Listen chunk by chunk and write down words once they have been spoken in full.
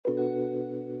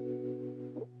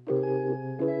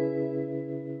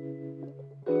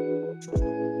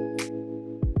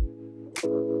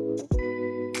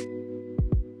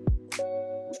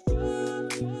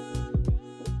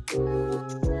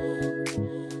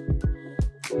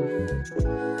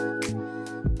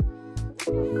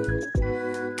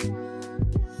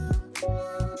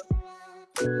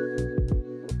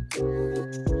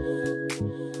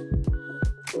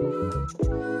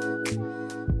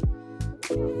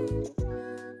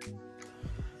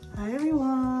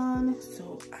everyone,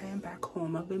 so I am back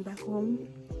home. I've been back home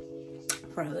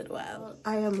for a little while.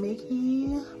 I am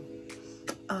making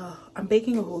I'm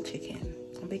baking a whole chicken.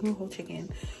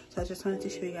 So I just wanted to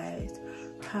show you guys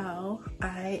how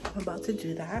I am about to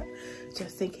do that,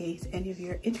 just in case any of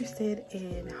you are interested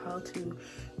in how to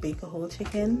bake a whole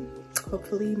chicken.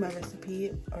 Hopefully my recipe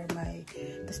or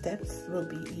the steps will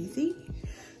be easy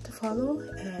to follow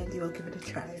and you will give it a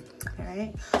try. All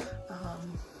right.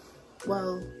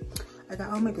 Well, I got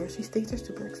all my groceries. Things are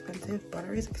super expensive.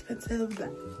 Butter is expensive.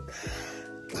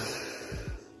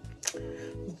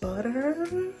 Butter,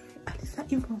 and it's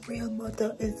not even real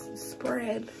butter, it's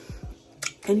spread.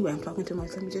 Anyway, I'm talking too much.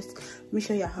 Let me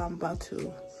show you how I'm about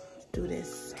to do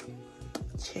this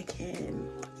chicken.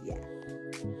 Yeah.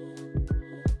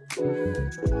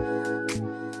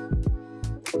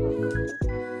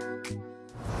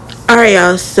 Alright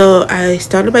y'all, so I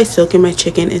started by soaking my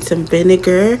chicken in some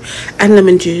vinegar and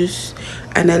lemon juice,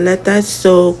 and I let that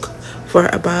soak for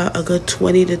about a good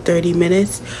 20 to 30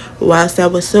 minutes. Whilst I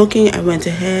was soaking, I went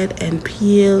ahead and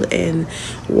peeled and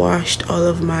washed all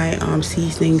of my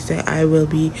seasonings that I will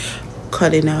be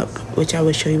cutting up, which I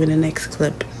will show you in the next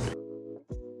clip.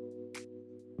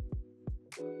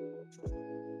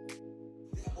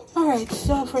 Alright,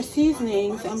 so for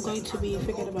seasonings, I'm going to be,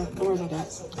 don't worry about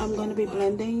that. I'm going to be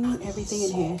blending everything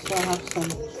in here. So I have some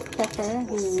pepper,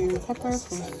 pepper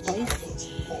for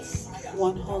spice,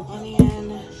 1 whole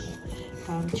onion,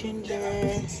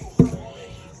 ginger,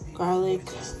 garlic,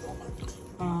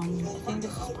 I think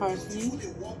this is parsley,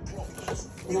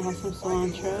 and I have some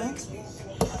cilantro,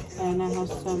 and I have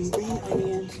some green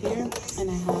onions here, and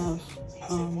I have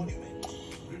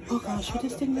oh gosh, what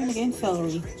is this name again?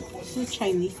 Celery. This is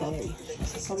Chinese celery.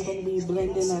 So I'm going to be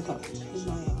blending that up with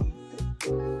my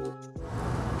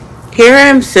Here I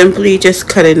am simply just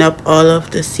cutting up all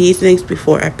of the seasonings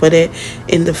before I put it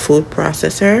in the food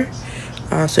processor.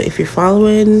 So if you're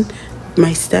following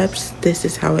my steps, this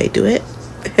is how I do it.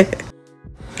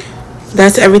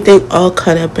 That's everything all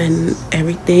cut up and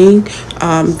everything.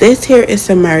 This here is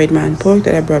some married man pork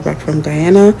that I brought back from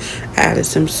Guyana. I added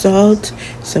some salt,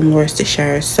 some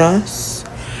Worcestershire sauce,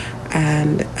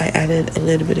 and I added a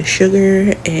little bit of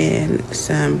sugar and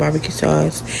some barbecue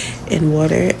sauce and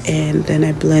water, and then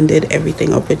I blended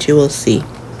everything up, which you will see.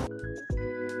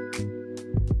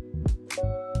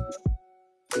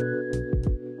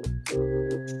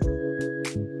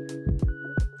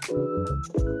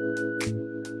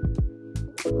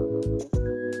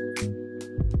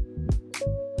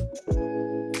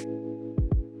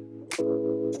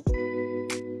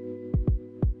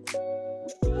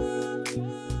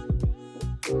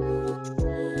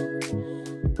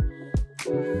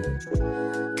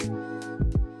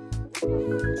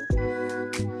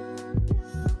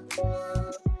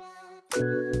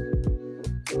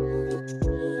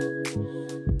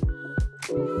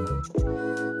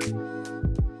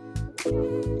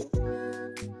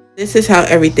 This is how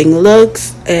everything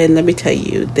looks, and let me tell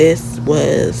you, this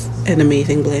was an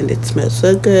amazing blend. It smells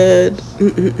so good.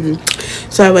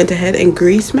 So I went ahead and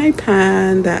greased my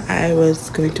pan that I was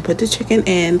going to put the chicken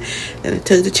in. Then I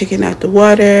took the chicken out the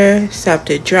water, stopped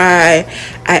it dry.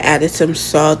 I added some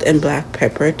salt and black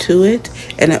pepper to it,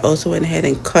 and I also went ahead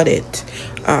and cut it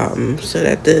so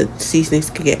that the seasonings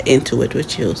could get into it,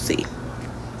 which you'll see.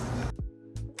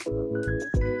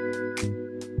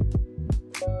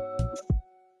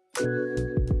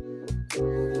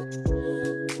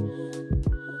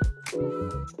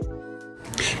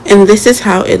 And this is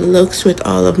how it looks with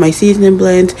all of my seasoning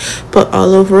blends put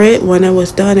all over it. When I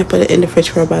was done, I put it in the fridge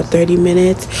for about 30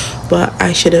 minutes, but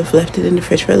I should have left it in the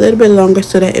fridge for a little bit longer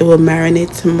so that it will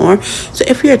marinate some more. So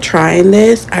if you're trying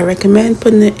this, I recommend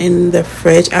putting it in the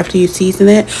fridge after you season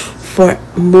it for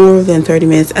more than 30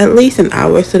 minutes, at least an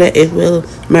hour, so that it will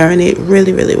marinate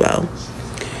really, really well.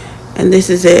 And this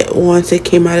is it once it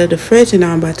came out of the fridge, and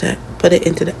now I'm about to put it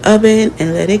into the oven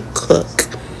and let it cook.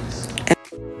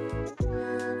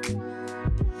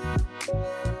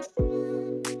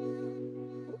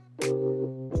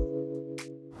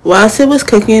 Whilst it was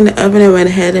cooking in the oven, I went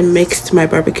ahead and mixed my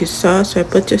barbecue sauce. So I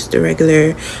put just the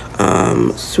regular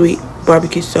sweet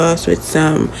barbecue sauce with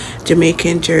some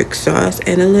Jamaican jerk sauce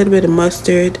and a little bit of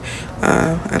mustard.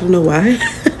 I don't know why,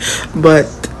 but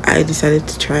I decided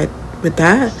to try it with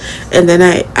that. And then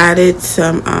I added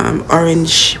some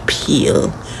orange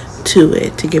peel to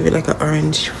it to give it like an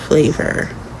orange flavor.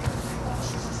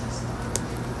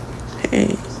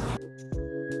 Hey.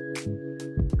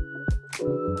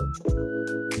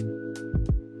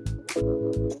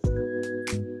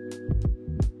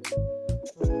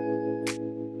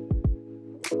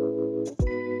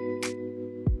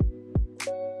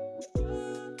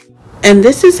 And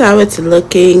this is how it's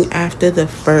looking after the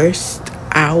first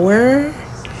hour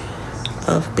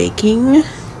of baking.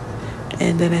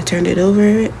 And then I turned it over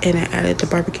and I added the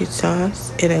barbecue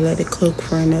sauce and I let it cook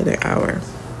for another hour.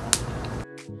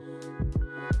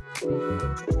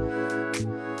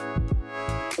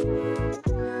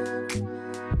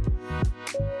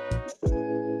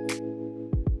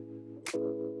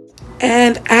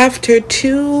 And after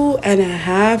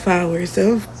 2.5 hours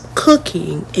of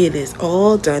cooking, it is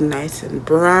all done nice and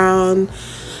brown.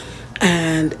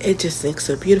 And it just looks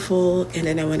so beautiful. And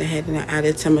then I went ahead and I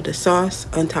added some of the sauce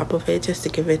on top of it just to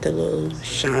give it a little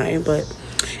shine. But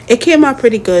it came out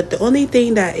pretty good. The only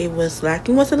thing that it was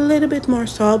lacking was a little bit more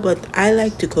salt, but I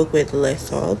like to cook with less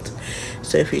salt.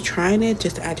 So if you're trying it,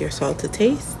 just add your salt to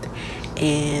taste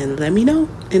and let me know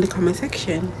in the comment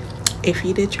section if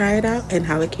you did try it out and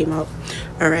how it came out.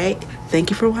 All right, thank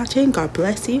you for watching. God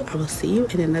bless you. I will see you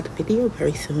in another video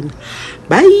very soon.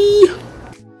 Bye.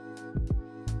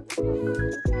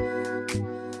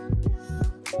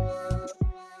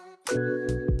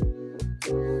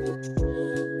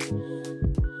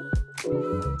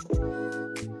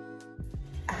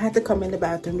 I had to come in the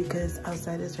bathroom because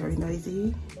outside is very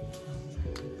noisy.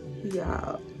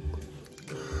 Yeah,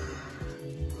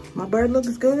 my bird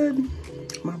looks good.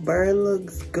 My bird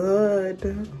looks good.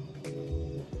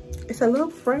 It's a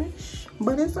little fresh,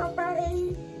 but it's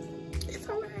alright. It's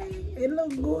alright. It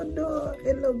look good though.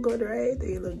 It look good, right?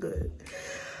 It look good.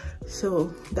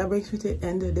 So that brings me to the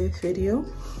end of this video.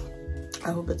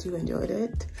 I hope that you enjoyed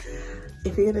it.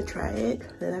 If you're gonna try it,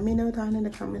 let me know down in the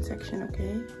comment section,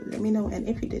 okay? Let me know, and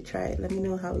if you did try it, let me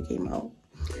know how it came out.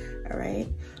 All right.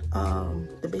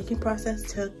 The baking process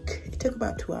took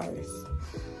about 2 hours,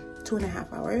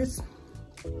 2.5 hours,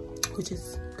 which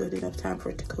is good enough time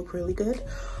for it to cook really good.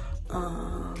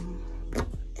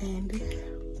 And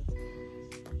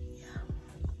yeah,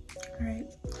 all right.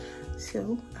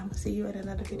 So I'm gonna see you in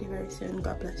another video very soon.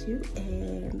 God bless you,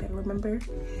 and remember,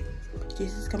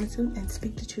 Jesus is coming soon. And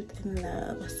speak the truth in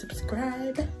love.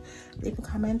 Subscribe, leave a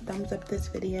comment, thumbs up this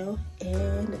video,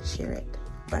 and share it.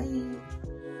 Bye.